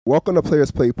Welcome to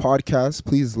Players Play Podcast.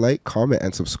 Please like, comment,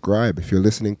 and subscribe. If you're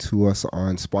listening to us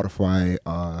on Spotify,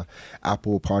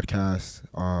 Apple Podcasts,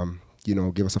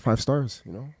 give us a 5 stars.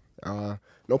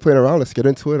 No playing around. Let's get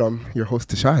into it. I'm your host,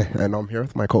 Tashai, and I'm here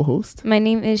with my co-host. My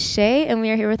name is Shay, and we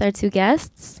are here with our 2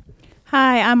 guests.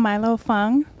 Hi, I'm Mylo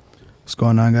Fung. What's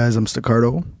going on, guys? I'm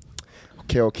Staccato.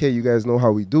 Okay. You guys know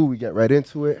how we do. We get right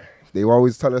into it. They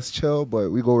always tell us chill, but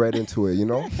we go right into it,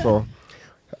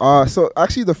 So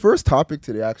actually the first topic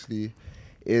today actually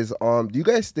is do you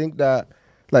guys think that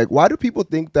why do people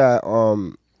think that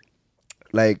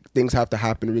things have to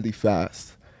happen really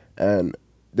fast, and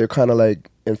they're kind of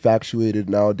infatuated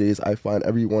nowadays? I find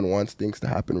everyone wants things to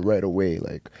happen right away.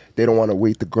 They don't want to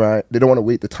wait they don't want to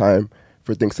wait the time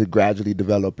for things to gradually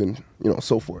develop and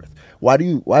so forth. Why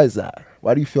is that?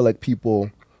 Why do you feel like people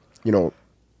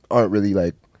aren't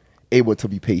really able to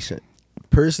be patient?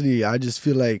 Personally, I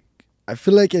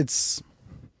feel like it's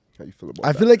How you feel about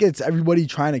I that? feel like it's everybody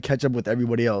trying to catch up with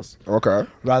everybody else Okay.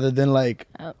 rather than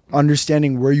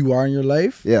understanding where you are in your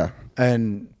life Yeah.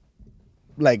 and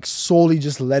solely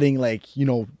just letting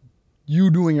you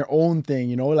doing your own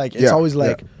thing, it's Yeah, always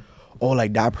yeah.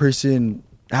 that person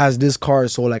has this car,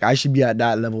 so I should be at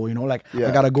that level, I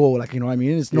Yeah. gotta go, you know what I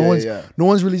mean? It's no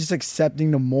one's really just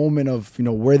accepting the moment of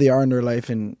where they are in their life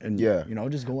and Yeah.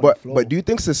 just going with the flow. But do you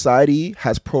think society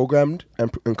has programmed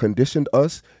and conditioned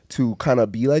us to kind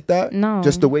of be like that? No.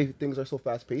 Just the way things are so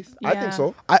fast paced? I think Yeah.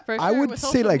 so. I For I sure, would with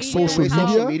say social social media, media.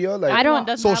 Social media, I don't- Everyone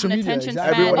doesn't social have an media, attention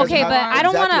exactly. span. Everyone Okay, doesn't but have- I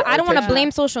don't want exactly, to attention.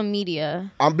 blame social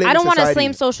media. I'm blaming I don't want to society.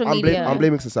 blame social media. I'm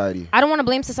blaming society. I don't want to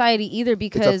blame society either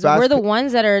because fast we're the pa-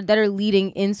 ones that are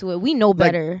leading into it. We know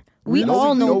better. We No,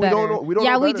 all we know don't. We better. don't know- we don't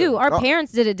yeah, know we better. do. Our No.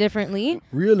 parents did it differently,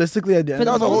 Realistically, at the end For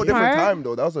That of was a the whole most day, different part- time,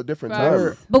 though. That was a different Right. time.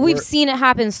 We're- but we've we're- seen it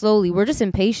happen slowly. We're just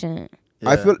impatient.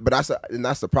 I Yeah. feel, but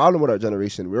that's the problem with our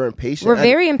generation. We're impatient. We're and-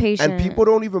 very impatient. and people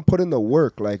don't even put in the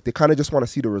work. They kind of just want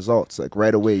to see the results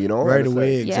right away. Right And it's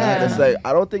away, like- Yeah. exactly. It's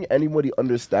I don't think anybody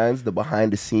understands the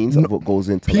behind the scenes of what goes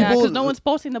into. Yeah, because People- no one's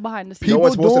posting the behind the scenes. No people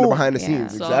one's posting the don't- behind the Yeah.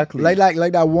 scenes. So- Exactly.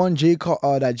 like that one J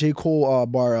Cole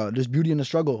bar, there's beauty in the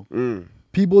struggle. Mm.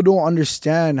 People don't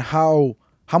understand how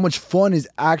much fun is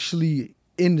actually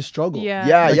in the struggle. Yeah.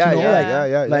 Yeah, Like, yeah, you know,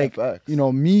 yeah. Like Facts.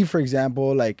 me for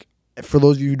example, for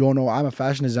those of you who don't know, I'm a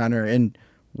fashion designer, and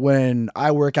when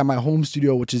I work at my home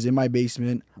studio, which is in my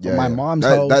basement, Yeah, or my yeah. mom's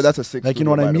That- house, that's a sick you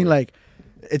know what studio, I by the mean? way.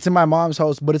 It's in my mom's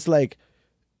house, but it's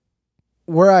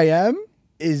where I am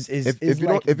is If is you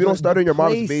don't start in your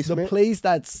mom's place- basement- the place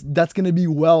that's gonna be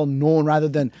well known rather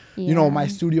than Yeah. my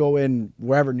studio in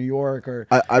wherever, New York, or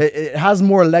I- it has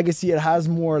more legacy, it has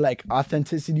more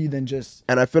authenticity than just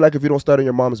And I feel like if you don't start in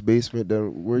your mom's basement,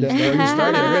 then where you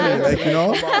started, really,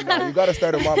 Come on now, you gotta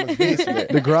start in mom's basement.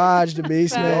 the garage, the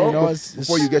basement,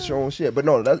 Before you get your own shit. But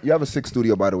no, you have a sick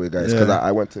studio, by the way, guys, because Yeah.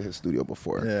 I went to his studio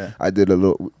before. Yeah. I did a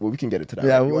little. Well, we can get into that.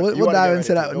 Yeah, right? You want- we'll you wanna dive get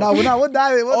into right that. it? No, we're not. We'll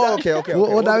dive. Oh, okay.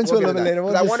 We'll dive into it a get little bit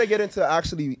later. Because I want to get into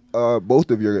actually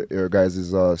both of your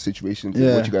guys' situations and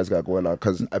Yeah. what you guys got going on.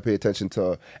 Because I pay attention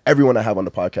to everyone I have on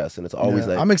the podcast, and it's always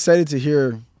I'm excited to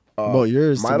hear about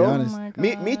yours. To be Mylo? honest,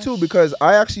 Oh Me too, because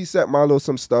I actually sent Mylo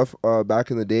some stuff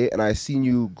back in the day, and I seen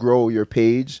you grow your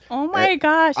page. Oh my And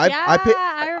gosh. I- Yeah, I pi-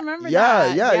 I remember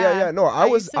Yeah, that. yeah. No, I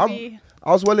was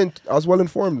well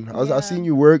informed. I Yeah. seen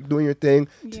you work, doing your thing,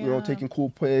 Yeah. taking cool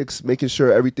pics, making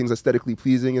sure everything's aesthetically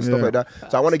pleasing and stuff Yeah. like that.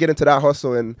 So I want to get into that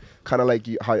hustle and kind of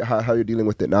how you're dealing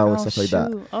with it now and stuff like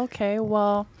that. Okay,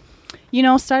 well,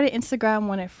 started Instagram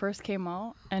when it first came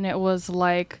out, and it was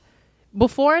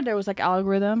before there was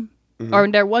algorithm, Mm-hmm. or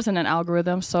there wasn't an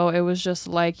algorithm, so it was just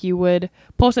you would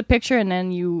post a picture and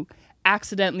then you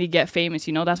accidentally get famous.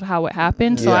 That's how it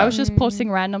happened. So Yeah. I was just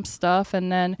posting random stuff,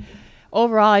 and then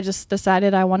overall, I just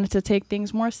decided I wanted to take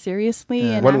things more seriously.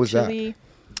 Yeah. And When was that? actually,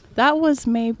 that was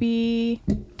maybe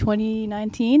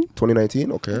 2019.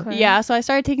 2019, okay. Okay. Yeah, so I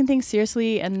started taking things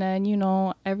seriously, and then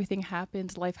everything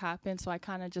happens, life happens, so I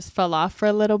kind of just fell off for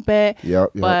a little bit.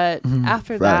 Yep. But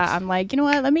after that, Facts. I'm like, you know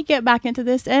what? Let me get back into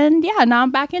this, and yeah, now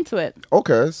I'm back into it.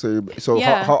 Okay, so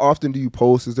Yeah. how often do you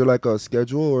post? Is there a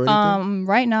schedule or anything?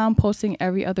 Right now I'm posting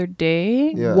every other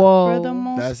day. Yeah. For the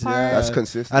most That's- part. yeah. That's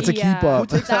consistent. that's a Yeah. keep up.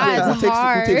 That's who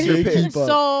hard. takes your Yeah, pics? keep up.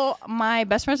 So my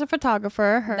best friend's a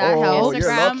photographer. Her That helps. You're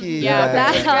Instagram, lucky. yeah,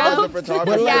 that helps. But,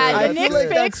 yeah, I the feel Nick's like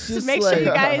that's pics. just Make sure you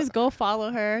guys go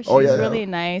follow her. She's Oh, yeah. really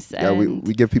nice. Yeah, And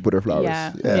we give people their flowers.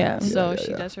 Yeah. So yeah,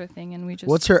 she yeah. does her thing, and we just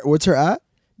What's her at?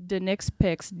 Danix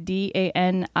Pics,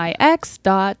 DANIX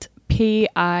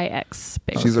Pix.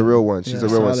 She's a real one. She's a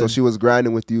real one. So solid. she was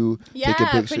grinding with you, Yeah, taking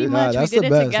pictures. pretty much. that's we did the it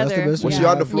best. together. That's the best Was one. she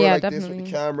on the floor Yeah, like this with definitely.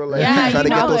 the camera, like Yeah, trying to you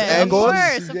get know those it. angles? Of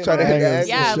course, of Trying to hit the course. angles.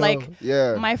 Yeah, Show. like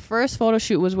Yeah. my first photo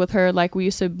shoot was with her. Like we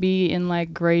used to be in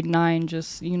like grade 9,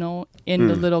 just in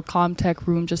the little Comtech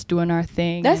room, just doing our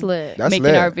thing. That's and lit. That's making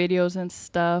lit. our videos and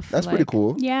stuff. That's pretty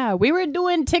cool. Yeah, we were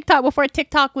doing TikTok before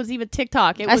TikTok was even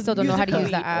TikTok. I still don't know how to use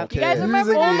Musical.ly. that app. You guys Okay.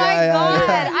 remember? Oh my god!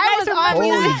 yeah. I was on Holy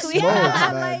Musical.ly. smokes,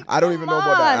 Yeah, man. like, I don't even know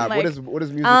about that app. Come on, What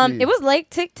is music? it was like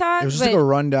TikTok. It was just but like a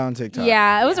rundown TikTok.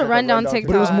 yeah, it was a Like a rundown rundown TikTok.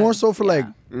 But it was more so for like,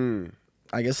 Mm.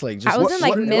 I guess like just I was in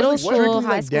like what- middle what- school, strictly, high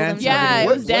like, school. dance Yeah, it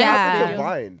What was happened dance to videos.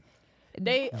 Vine?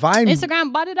 They Vine.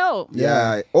 Instagram bought it out.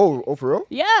 Yeah. Oh, for real?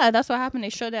 Yeah, that's what happened. They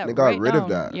showed that. They got right rid down. of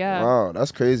that. Yeah. Wow,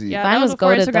 that's crazy. Yeah, Vine that was was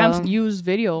before goated, Instagram's though. used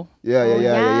video. Yeah. Oh,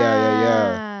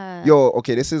 Yeah. Yo,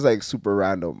 okay, this is like super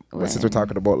random. But since we're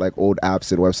talking about like old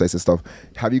apps and websites and stuff,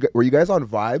 were you guys on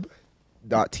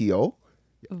Vibe.to?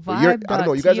 I don't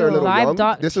know. You guys are a little young.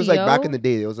 Vibe.to? This was like back in the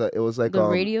day. It was like The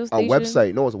radio a station?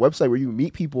 website. No, it was a website where you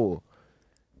meet people.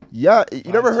 Yeah,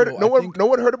 you never heard it. I think- No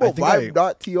one heard about I think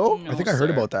I- Vibe.to? I think I heard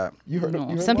about that. You heard? No.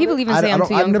 You heard Some about people it? even I say I'm don't-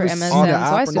 too I've young for never MSN, seen the so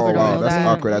app I or super Oh don't wow, know that's that.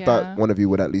 awkward. I Yeah. thought one of you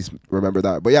would at least remember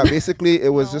that. But yeah, basically it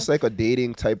was just like a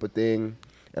dating type of thing.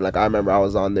 And like I remember I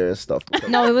was on there and stuff.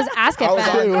 No, it was Ask I was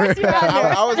on FM. there.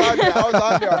 I was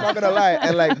on there. I'm not gonna lie.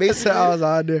 And like basically, I was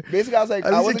on there. basically I was like,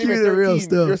 At I least wasn't you even keep it 13. real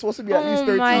still. You're supposed to be at least Oh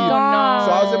 13. my Oh, god!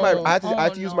 So I was in my. no. I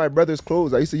had to use no. my brother's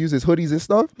clothes. I used to use his hoodies and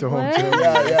stuff. To What? home chill.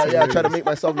 Yeah. Try to make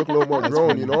myself look a little more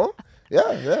grown. You know.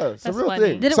 Yeah. It's a That's real funny.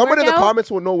 thing. Did it Someone work in the out? comments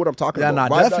will know what I'm talking Yeah, about.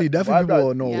 nah, definitely people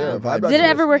will know. Yeah. Vibe.to. Did it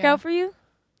ever work Yeah. out for you?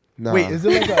 Nah. Wait, is it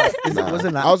like a? Is Nah. it was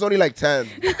it not? I was only like 10.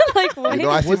 Like what? You know,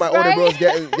 I see my older bros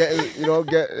getting,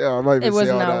 yeah, I'm not even It was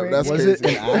saying all not that. working. That's was crazy.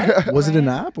 it an app? Was it an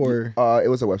app or? It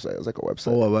was a website. It was like a website.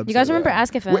 Oh, a website. You guys remember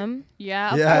Ask FM?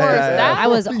 Yeah, of Yeah, course. yeah, yeah. That I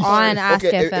was Holy on shit. Ask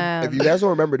Okay, FM. if you guys don't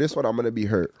remember this one, I'm gonna be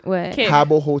hurt. What? Okay.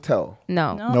 Habbo Hotel.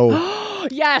 No. No.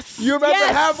 Yes. You remember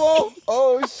yes. Habbo?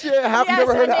 Oh shit! Have you Yes,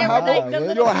 never heard of and they were, Habbo? like, the Yo,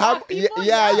 little Habbo, people?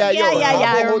 yeah. Yeah, Yo, yeah, Habbo I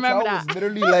Hotel remember was that.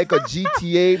 literally like a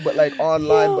GTA, but like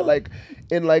online, but like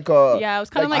in like a. Yeah, it was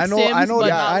kind of like, like I know- Sims, I know but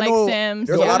that- not I like know- Sims.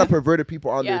 There's a yeah. lot of perverted people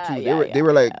on Yeah, there too. yeah, They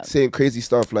were like yeah. saying crazy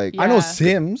stuff like. Yeah. I know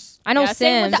Sims. I know Yeah,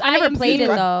 same with Sims. the I never played it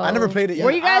IMV. though. I never played it yet.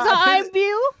 Were you guys I on played it-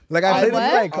 IMView? Like I played it for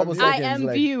what? like a couple seconds.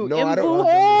 like- IMView. No, I don't.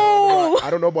 Oh. I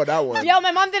don't know about that one. Yo,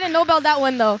 my mom didn't know about that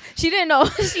one though. She didn't know.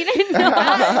 She didn't know.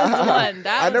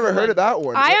 I never heard of that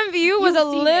one. IMView was a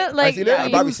You've seen little it. like seen it?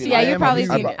 I've probably seen yeah, it. you probably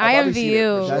IMView. seen it. I've probably seen it, for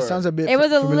IMView. sure. That sounds a bit. It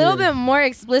was a familiar. little bit more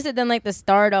explicit than like the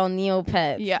Stardoll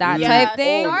Neopets. Yeah. That Yeah. type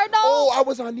thing. Oh, I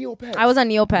was on Neopets. I was on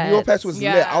Neopets. Neopets was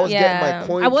Yeah. lit. I was yeah. getting my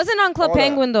coins. I wasn't on Club all that.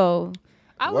 Penguin though.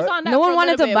 I was What? on that. No for one a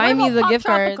wanted little to bit. buy What me about the Pop gift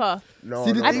card. Tropica? No,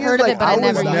 See, the no, I've thing no. heard is, of like, it, but I was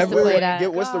never used to play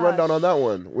that. What's the rundown on that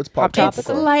one? What's Pop Pop It's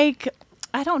Tropica? like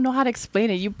I don't know how to explain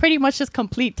it. You pretty much just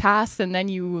complete tasks and then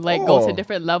you like go Oh. to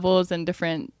different levels and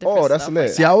different Oh, that's stuff lit.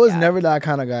 like See, I was that. never that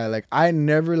kind of guy. Like I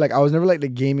was never like the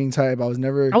gaming type. I was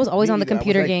never. I was always on the neither. I was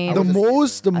computer like- game. the was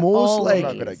most I'm like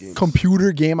not good at games.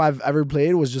 computer game I've ever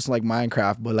played was just like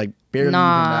Minecraft, but like barely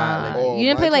Nah. even that. Like, Oh, You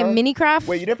didn't play like Minecraft? Minecraft?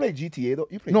 Wait, you didn't play GTA though?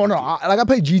 You played no, GTA. I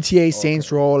played GTA, Saints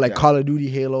Row, like Yeah. Call of Duty,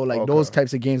 Halo, like Okay. those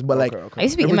types of games. But like, I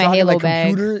used to be if in we're my talking, Halo like, bag.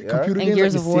 computer Yeah? games, And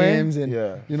Gears like of the War. Sims and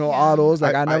Yeah. you know all those.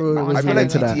 Like I never was I feel really like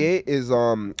into that. GTA is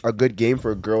a good game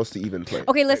for girls to even play.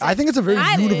 Okay, listen. I think it's a very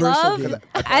universal game.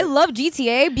 I love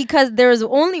GTA because there's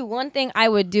only one thing I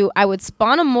would do. I would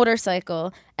spawn a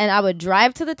motorcycle and I would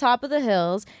drive to the top of the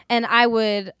hills and I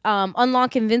would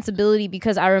unlock invincibility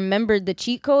because I remembered the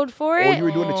cheat code for Oh, it. you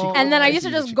were doing the cheat And then I used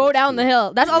to just go down the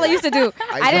hill. That's all I used to do.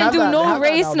 I didn't do no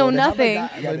race, no nothing.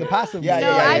 The passive. Yeah, No,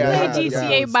 yeah, I yeah, played yeah,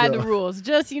 GTA yeah, by still. the rules.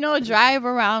 Just drive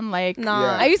around like Nah,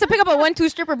 Yeah. I used to pick up a 1-2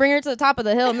 stripper, bring her to the top of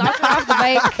the hill, knock her off the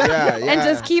bike, Yeah, and yeah.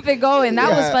 just keep it going. That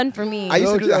was Yeah. fun for me. I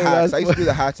used to do the Okay, hats. that's I used to do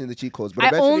the hats and the cheat codes. But I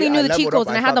eventually only knew the cheat leveled codes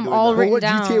up, and I had stopped them doing all that. written What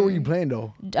down. GTA were you playing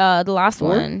though? The last Four?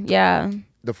 one, yeah.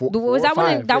 The four, Was that one?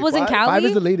 five. That was in Five? Cali. 5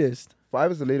 is the latest.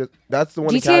 5 is the latest. That's the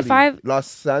one GTA in Cali. 5? Los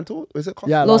Santos? Is it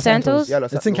called? Yeah, Los Santos? Yeah,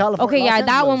 Los It's in Santos. California. Okay, yeah, Los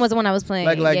that one Angeles. was the one I was playing.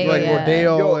 like yeah, yeah, yeah.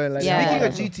 Rodeo Yo, and like Yeah. speaking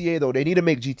of GTA though, they need to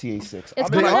make GTA 6. It's I'm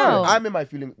in coming my- out. I'm in my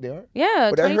feeling they are. Yeah,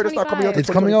 But I heard it's not coming out. 2025. It's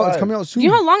coming out. It's coming out soon. Do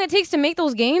you know how long it takes to make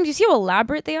those games? You see how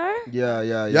elaborate they are? Yeah.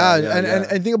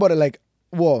 And think about it. Like,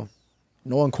 well,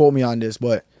 no one quote me on this,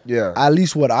 but yeah. at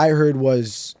least what I heard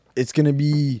was it's gonna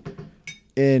be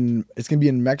in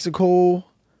Mexico.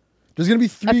 There's gonna be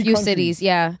 3 A few countries. cities,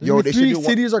 yeah. There's Yo, gonna be they should 3 do one-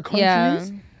 cities or countries.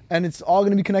 Yeah. and it's all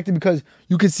gonna be connected because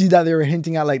you could see that they were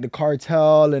hinting at like the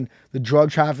cartel and the drug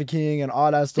trafficking and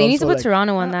all that stuff. They need to put like,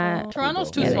 Toronto on that.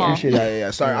 Toronto's too Yeah, small. appreciate that.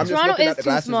 Yeah. Sorry, I'm just Toronto looking is at the too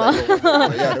glasses. small.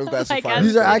 Yeah, those glasses Like, are fire.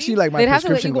 These are actually like my They'd have to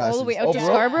let prescription you go all the glasses. way out Oh, to bro?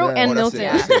 Scarborough Yeah. and Oh, that's Milton.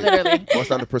 it, that's it. Literally. Bust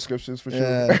down the prescriptions for sure.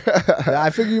 Yeah. Yeah, I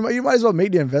figure you might as well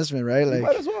make the investment, right? You might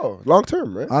Like as well. Long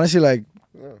term, right? honestly, like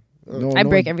no, I no-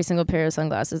 break every single pair of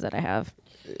sunglasses that I have.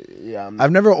 Yeah,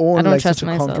 I've never I owned don't like trust such a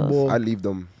myself. comfortable, I leave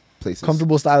them places.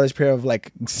 comfortable, stylish pair of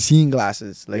like seeing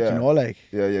glasses. Like Yeah. you know, like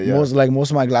Yeah.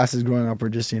 most of my glasses growing up were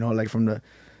just like from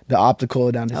the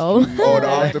optical down the Oh. street. Oh, the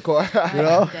optical. You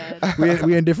know, Dead.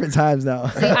 we in different times now.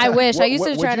 See, I wish. I used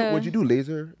to try to. Would you do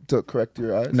laser to correct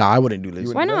your eyes? Nah, I wouldn't do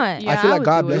laser. Why not? Yeah, I feel like would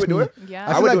God do bless it. You me. would do it? Yeah.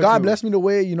 I I feel would like do it God too. blessed me the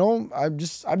way I'm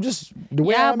just the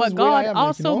way I Yeah, am. but is the way I God am,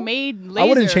 also like, you know? made laser. I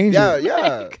wouldn't change Yeah, it.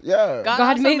 yeah. God God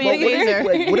also made made laser. laser.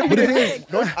 Wait, what if But the it thing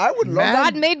is? No, I would love Man,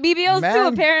 God made BBLs too,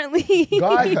 man, apparently.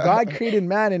 God created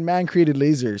man and man created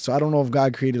laser. So I don't know if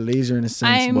God created laser in a sense.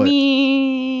 I but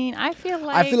mean, I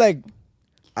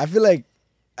feel like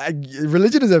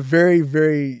religion is a very,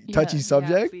 very touchy Yeah,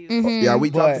 subject. please. Yeah, we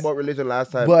But- talked about religion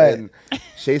last time, but- and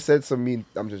Shay said some mean.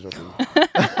 I'm just joking.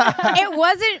 It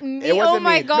wasn't me. It wasn't Oh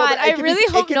my me. No, god! but it I can be- really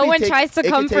it hope can no be one take- tries to it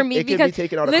can come for take- me it can be because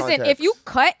taken out of listen, context.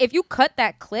 if you cut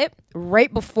that clip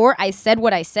right before I said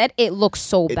what I said, it looks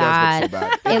so It bad. does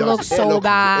look so bad. It does- looks so It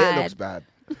bad. looks bad.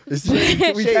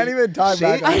 we Shay- can't even talk Shay-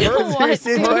 back. I know on what. it.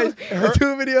 The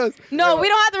two videos. No, we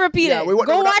don't have to repeat Yeah, it. we- Go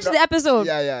no, watch no. the episode.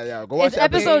 Yeah. Go watch It's the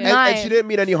episode And 9. she didn't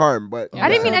mean any harm, but I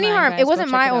didn't mean any Episode harm. 9, It guys, wasn't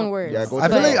go my check it own out. words. Yeah, go I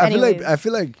check feel it like out. I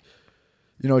feel like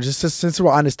just since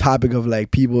we're on this topic of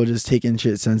like people just taking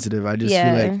shit sensitive, I just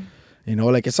Yeah. feel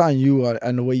like like it's on you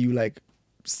and the way you like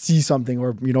see something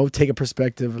or take a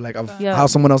perspective like of Yeah. how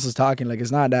someone else is talking. Like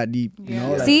it's not that deep. You Yeah.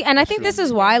 know? Like, See, and I think this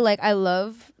is why I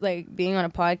love being on a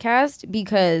podcast,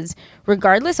 because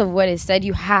regardless of what is said,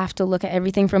 you have to look at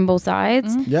everything from both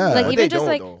sides. yeah. Like But even they just don't,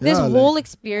 like though. this Yeah, like- whole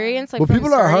experience, but from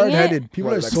people are starting hard it- headed. People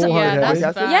What, are like so some- hard Yeah, headed.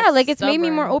 that's facts. Yeah, like it's made me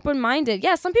Stubborn. more open minded.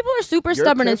 Yeah, some people are super Your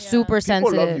stubborn and clips- super People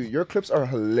love you. sensitive. Your clips are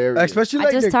hilarious. Especially I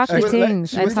like just talk the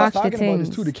things. I what talk the talking about this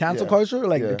things. too. The cancel Yeah. culture,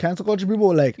 like Yeah. the cancel culture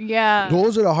people, like Yeah.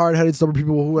 those are the hard headed stubborn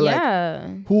people who are like Yeah.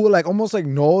 who like almost like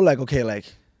know like okay like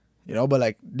but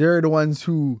like they're the ones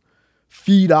who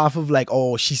feed off of like,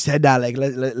 oh, she said that, like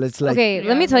let's like Okay, Yeah,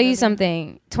 let me tell you literally.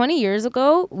 something. 20 years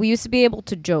ago, we used to be able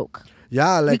to joke.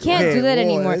 yeah, like We can't okay, do that whoa,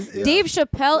 anymore. it's- Dave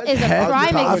Chappelle is a heavy prime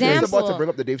topic. I was just example. about to bring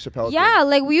up the Dave Chappelle Yeah,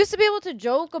 like we used to be able to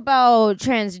joke about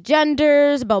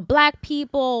transgenders, about black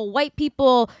people, white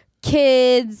people,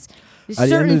 kids, At the end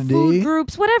certain of the food day-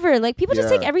 groups, whatever. Like people just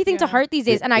Yeah. take everything to Yeah. heart these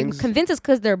days, and I'm Things- convinced it's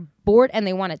because they're bored and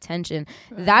they want attention.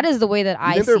 That is the way that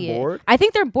I think see they're it. bored? I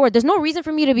think they're bored. There's no reason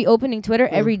for me to be opening Twitter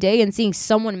every day and seeing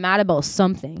someone mad about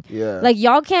something. Yeah. Like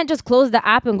y'all can't just close the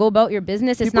app and go about your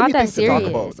business. It's People not need that things to talk serious.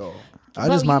 about, though. I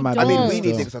just Well, mind my you I mean, don't. we business.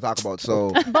 need though. things to talk about.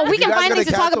 So, But we if you can guys find gonna things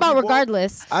to talk cancel about people-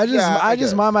 regardless. I just Yeah, I I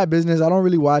just guess. mind my business. I don't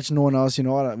really watch no one else,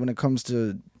 when it comes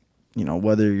to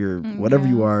whether you're whatever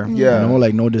you are. Yeah.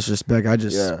 Like no disrespect. I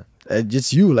just Yeah.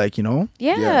 just you, like,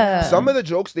 Yeah. Some of the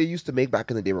jokes they used to make back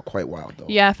in the day were quite wild, though.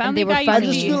 Yeah, Family they were Guy funny. used I to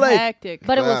just be feel like- hectic.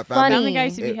 But it was Family- Family Guy funny.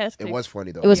 used to be hectic. It was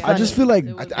funny, though. It was I just feel like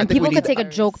It was- I And think people we could need- take a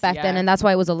joke back then, Yeah. and that's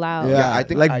why it was allowed. yeah, I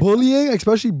think like I- bullying,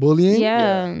 especially bullying.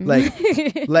 Yeah. Like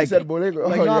Like, said bullying.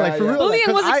 like, no, like for real. Bullying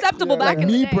like, 'cause was acceptable back in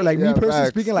the me, day. like me Yeah, personally facts.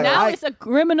 speaking, like now I it's a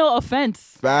criminal offense.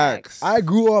 Facts. I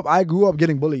grew up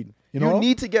getting bullied. You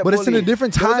need to get but it's in a bullied.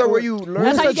 different Those time. are where you learn.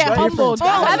 That's how you such get different humbled. Oh,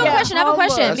 I have a Yeah. question. That's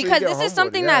because how you this get is humbled.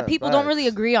 something Yeah, that people don't really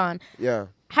facts. agree on. Yeah.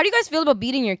 How do you guys feel about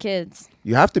beating your kids?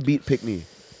 You have to beat Pickney.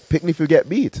 Pickney for get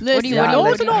beat. Listen, do you- what do you- those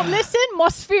what who do you- don't listen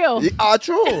must feel. True.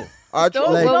 True.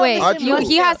 Like- Wait, Archie-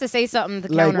 he has to say something to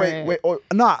Like, counter Wait, it. wait. Oh,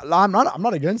 No, I'm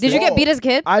not against Did it. you get beat as a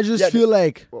kid? I just Yeah, feel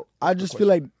like well, I just feel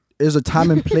like there's a time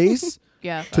and place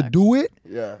Yeah. to do it,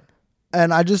 yeah.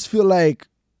 and I just feel like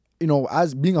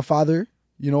as being a father,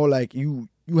 like you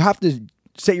have to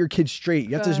set your kids straight.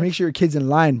 You have to just make sure your kids in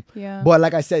line. Yeah. But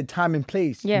like I said, time and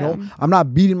place. Yeah. I'm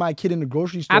not beating my kid in the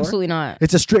grocery store. Absolutely not.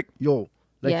 It's a strict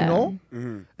Yeah.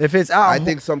 if it's out. I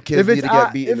think some kids if need it's to get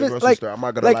out- beat if in the it's grocery like- store. I'm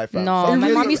not gonna like- lie, fam. No, Some my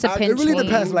kids- mom used to It pinch really me.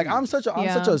 depends. Like I'm such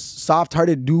Yeah. a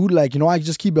soft-hearted dude. Like I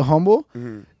just keep it humble.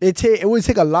 Mm-hmm. It would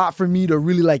take a lot for me to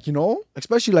really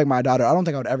especially like my daughter. I don't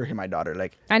think I would ever hit my daughter.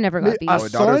 Like I never got beat. a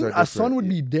daughters son, are a son different. would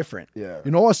be different.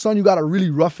 Yeah. A son you gotta really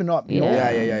roughen up. You know?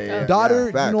 Yeah. Yeah. Daughter,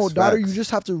 Yeah, facts, daughter, facts. you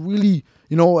just have to really,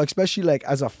 especially like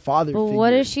as a father. But figure.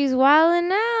 what if she's wilding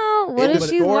now? What In if the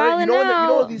she's store, wilding you know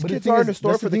now? what these But the kids thing are is- in the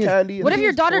store that's for the the thing is- candy. and What if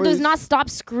your these daughter does toys. not stop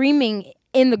screaming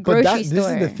in the But grocery this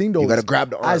store? is the thing, though. You gotta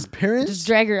grab the arm. As parents, Just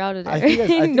drag her out of there. I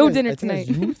think No as- dinner I think tonight.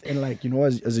 As youth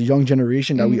and as a young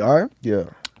generation that we are, Yeah.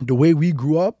 the way we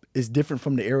grew up is different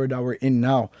from the era that we're in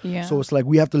now. Yeah. So it's like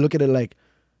we have to look at it like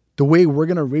the way we're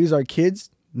gonna raise our kids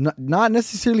not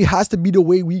necessarily has to be the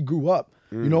way we grew up.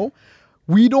 You know,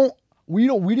 we didn't.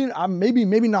 Maybe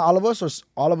not all of us or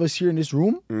all of us here in this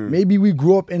room. Maybe we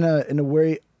grew up in a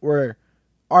way where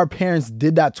our parents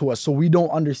did that to us, so we don't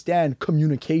understand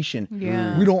communication.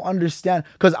 Yeah. We don't understand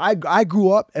because I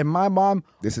grew up and my mom.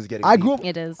 This is getting. I grew up.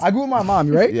 It is. I grew up with my mom,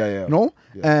 right? Yeah. You know,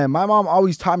 Yeah. and my mom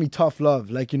always taught me tough love.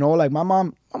 Like, you know, like my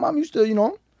mom used to, you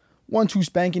know, 1-2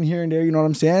 spanking here and there. You know what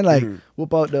I'm saying? Like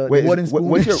whoop out the Wait, wooden spoon.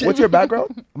 what's your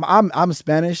background? I'm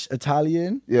Spanish,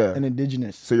 Italian, Yeah. and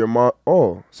indigenous. So your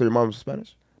mom's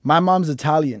Spanish? My mom's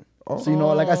Italian. So, you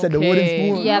know, like I said, the wooden Okay.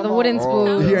 spoon. Yeah, the wooden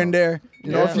spoon. Here and there.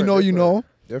 You know, if you know, you know.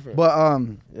 Different. But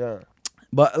yeah.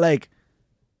 like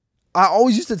I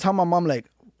always used to tell my mom like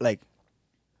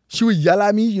she would yell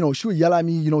at me, you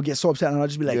know, get so upset, and I'll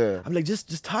just be like, Yeah. I'm like,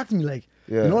 just talk to me, like,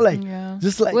 Yeah. you know, like, Yeah.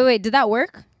 just like, Wait, did that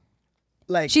work?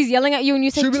 like, She's yelling at you and you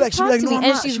say, she'll be just like, talk to no, me. I'm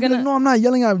And not. she's She'll be gonna... like, no, I'm not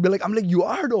yelling at me. I'm like, you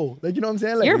are though, like, you know what I'm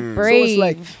saying? Like, You're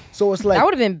brave. So it's like, That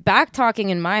would have been back talking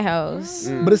in my house.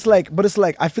 but it's like,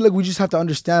 I feel like we just have to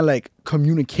understand like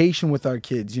communication with our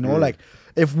kids, you know, like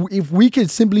if we could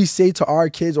simply say to our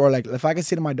kids, or like if I could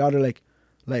say to my daughter, like,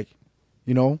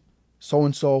 you know, so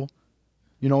and so,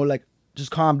 you know, like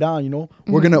just calm down, you know,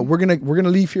 we're gonna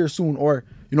leave here soon, or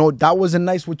you know, that wasn't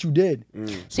nice what you did.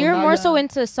 So you're now more you- so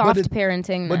into soft it-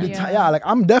 parenting. But then. like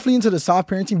I'm definitely into the soft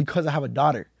parenting because I have a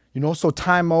daughter, you know, so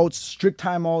timeouts, strict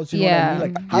timeouts, you know what I mean?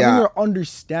 Like having her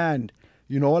understand,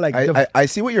 you know, like I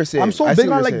see what you're saying. I'm so I see big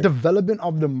what on you're like saying. development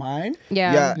of the mind.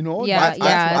 Yeah. You know, Yeah,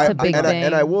 I- it's a big thing.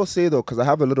 And I will say though, because I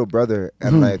have a little brother,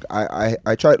 and like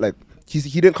I tried, like he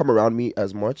didn't come around me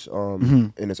as much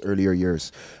in his earlier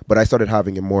years, but I started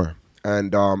having him more,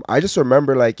 and I just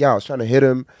remember like I was trying to hit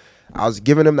him, I was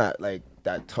giving him that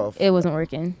tough. It wasn't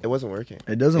working. It wasn't working.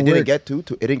 It doesn't It work. didn't get through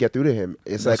to. It didn't get through to him.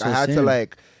 It's That's like I what I'm had to saying.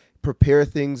 like prepare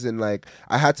things, and like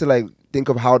I had to like think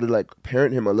of how to like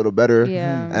parent him a little better,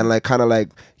 Yeah. and like kind of like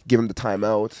give him the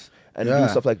timeouts and do Yeah.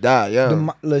 stuff like that. Yeah.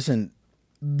 Listen,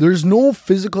 there's no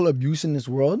physical abuse in this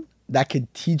world that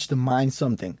could teach the mind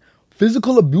something.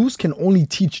 Physical abuse can only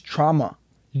teach trauma.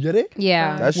 You get it?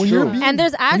 Yeah. That's when true. You're being, And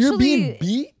there's when you're being actually-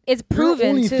 beat, It's you're proven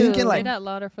only too. thinking Say like that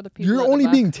louder for the people. you're at the only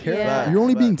back. being terrified. Yeah. You're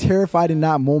only being terrified in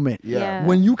that moment. Yeah.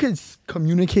 When you can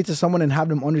communicate to someone and have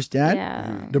them understand,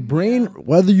 Yeah. the brain,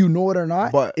 whether you know it or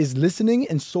not, But- is listening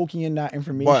and soaking in that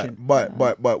information.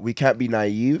 But we can't be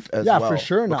naive as Yeah, well. for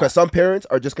sure not. Because some parents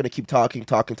are just gonna keep talking,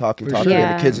 sure. and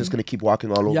Yeah. the kid's just gonna keep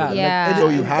walking all over. Yeah, them. Yeah. So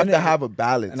you have and to it- have a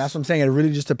balance. And that's what I'm saying. It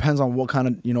really just depends on what kind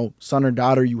of, you know, son or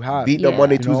daughter you have. Beat them Yeah.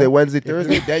 Monday, You know? Tuesday, Wednesday,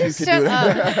 Thursday. Then you can do Shut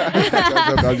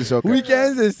that. I'm just joking.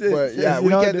 Weekends is Yeah, you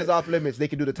know, weekends is off limits. They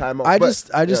can do the timeout. I But,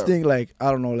 just yeah. think like I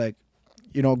don't know, like,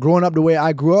 you know, growing up the way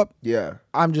I grew up, Yeah,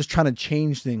 I'm just trying to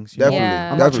change things. You know? definitely.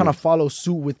 Yeah. I'm not definitely. trying to follow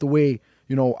suit with the way,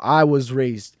 you know, I was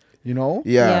raised. You know?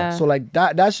 Yeah. Yeah. So like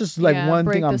that's just like Yeah, one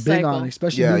break thing I'm the big cycle. on,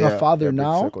 especially Yeah, being yeah. a father Yeah, big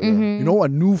now. circle, yeah. Mhm. You know, a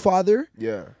new father.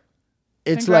 Yeah.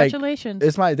 It's like Congratulations.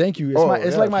 it's my thank you. It's Oh, my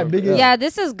it's yeah, like my so- biggest. Yeah,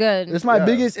 this is good. It's my Yeah.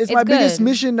 biggest. It's It's my biggest good.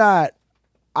 mission that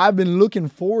I've been looking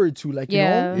forward to. Like you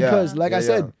Yeah. know, Yeah. because like Yeah, I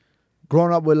said, yeah.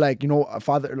 growing up with like, you know, a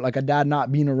father, like a dad not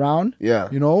being around. Yeah.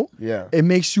 You know. Yeah. It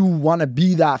makes you want to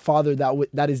be that father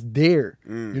that is there,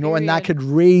 Mm. you know, and that Period. could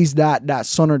raise that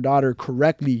son or daughter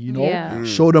correctly, you know, Yeah.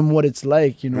 show them what it's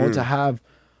like, you know, to have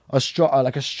a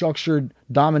like a structured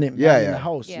dominant man Yeah, in yeah. the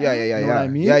house. Yeah. Yeah, You know what I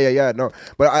mean? Yeah. No,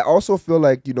 but I also feel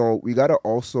like, you know, we gotta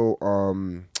also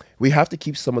we have to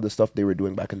keep some of the stuff they were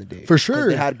doing back in the day. For 'Cause sure.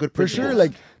 they had good For principles. sure,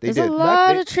 like, they There's did. a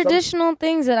lot They- of traditional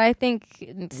things that I think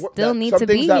still need some to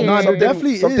be things that- here. No, there Something-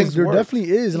 definitely some is. things There work.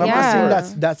 definitely is, and I'm not saying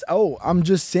Yeah. that's out. I'm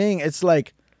just saying it's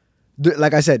like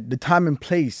I said, the time and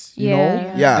place, you Yeah.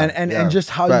 know, Yeah, and yeah. just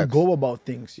how Facts. you go about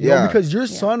things, you Yeah. know, because your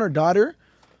son or daughter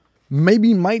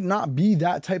maybe might not be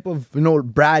that type of, you know,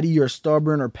 bratty or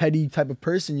stubborn or petty type of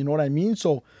person, you know what I mean?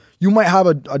 So you might have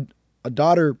a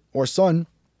daughter or son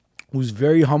who's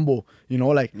very humble, you know,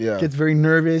 like Yeah. gets very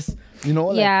nervous, you know,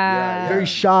 like Yeah. very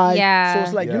shy. Yeah. So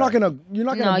it's like Yeah. you're not gonna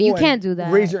No, go you and can't do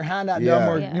that. raise your hand at Yeah. them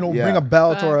or Yeah. you know Yeah. bring a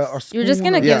belt or a spoon. You're just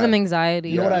gonna or- give Yeah. them anxiety.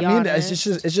 you know to what I be mean? honest.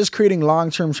 It's just creating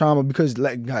long term trauma because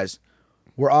like guys,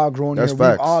 we're all grown That's here.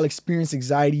 facts. We've all experienced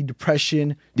anxiety,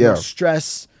 depression, Yeah.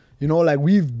 stress. You know, like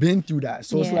we've been through that.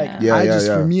 So it's like Yeah. Yeah,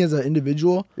 for yeah. me as an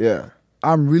individual, Yeah.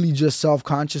 I'm really just self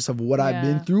conscious of what I've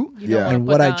been Yeah. through You Yeah. don't wanna and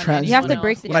put what I down trans- You have to anyone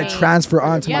break else. the what I chain. transfer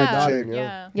onto my Yeah. daughter. Chain, yeah. Yeah. You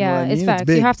know what Yeah, I it's mean? It's facts.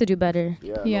 big. You have to do better.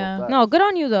 Yeah. Yeah. facts. No, good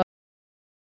on you though.